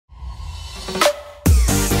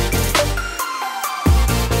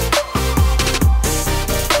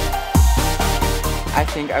I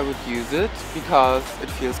think I would use it because it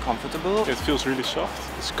feels comfortable. It feels really soft.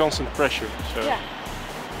 It's constant pressure, so yeah,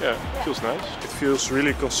 it feels nice. It feels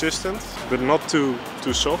really consistent, but not too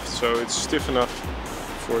soft, so it's stiff enough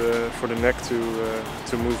for the neck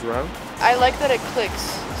to move around. I like that it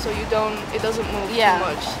clicks, so it doesn't move too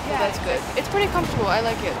much. So that's good. It's pretty comfortable. I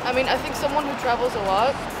like it. I mean, I think someone who travels a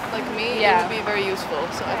lot, like me, it would be very useful.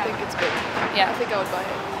 So I think it's good. Yeah, I think I would buy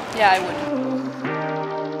it. Yeah, I would.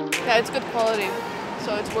 Yeah, it's good quality,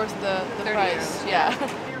 so it's worth the price. Yeah.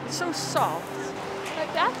 It's so soft.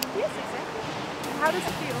 Like that? Yes, exactly. How does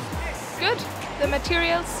it feel? Good. The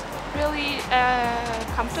material's really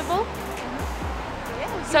comfortable.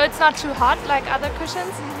 So it's not too hot like other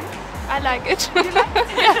cushions. I like it. You like it?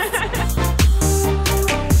 Yes.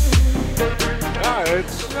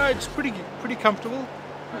 Yeah, it's pretty comfortable.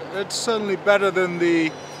 It's certainly better than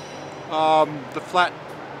the flat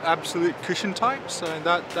absolute cushion types. So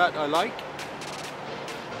that I like.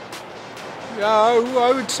 Yeah,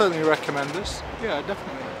 I would certainly recommend this. Yeah,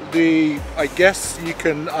 definitely. I guess you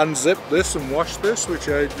can unzip this and wash this, which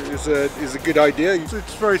is a good idea.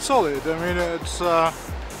 It's very solid. I mean, it's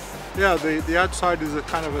yeah. The outside is a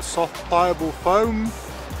kind of a soft, pliable foam,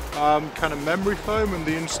 kind of memory foam, and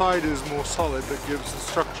the inside is more solid that gives the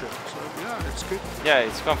structure. So yeah, it's good. Yeah,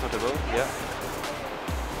 it's comfortable. Yeah.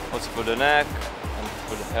 Also for the neck and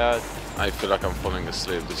for the head. I feel like I'm falling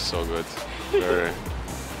asleep. This is so good.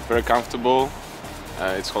 Very comfortable.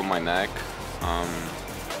 It's hold my neck.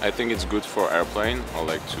 I think it's good for airplane or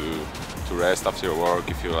like to rest after your work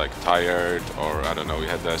if you're like tired or I don't know, you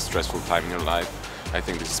had a stressful time in your life. I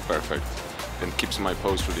think this is perfect and keeps my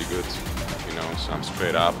pose really good, you know, so I'm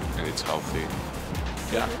straight up and it's healthy.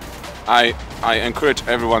 Yeah, I encourage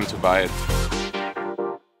everyone to buy it.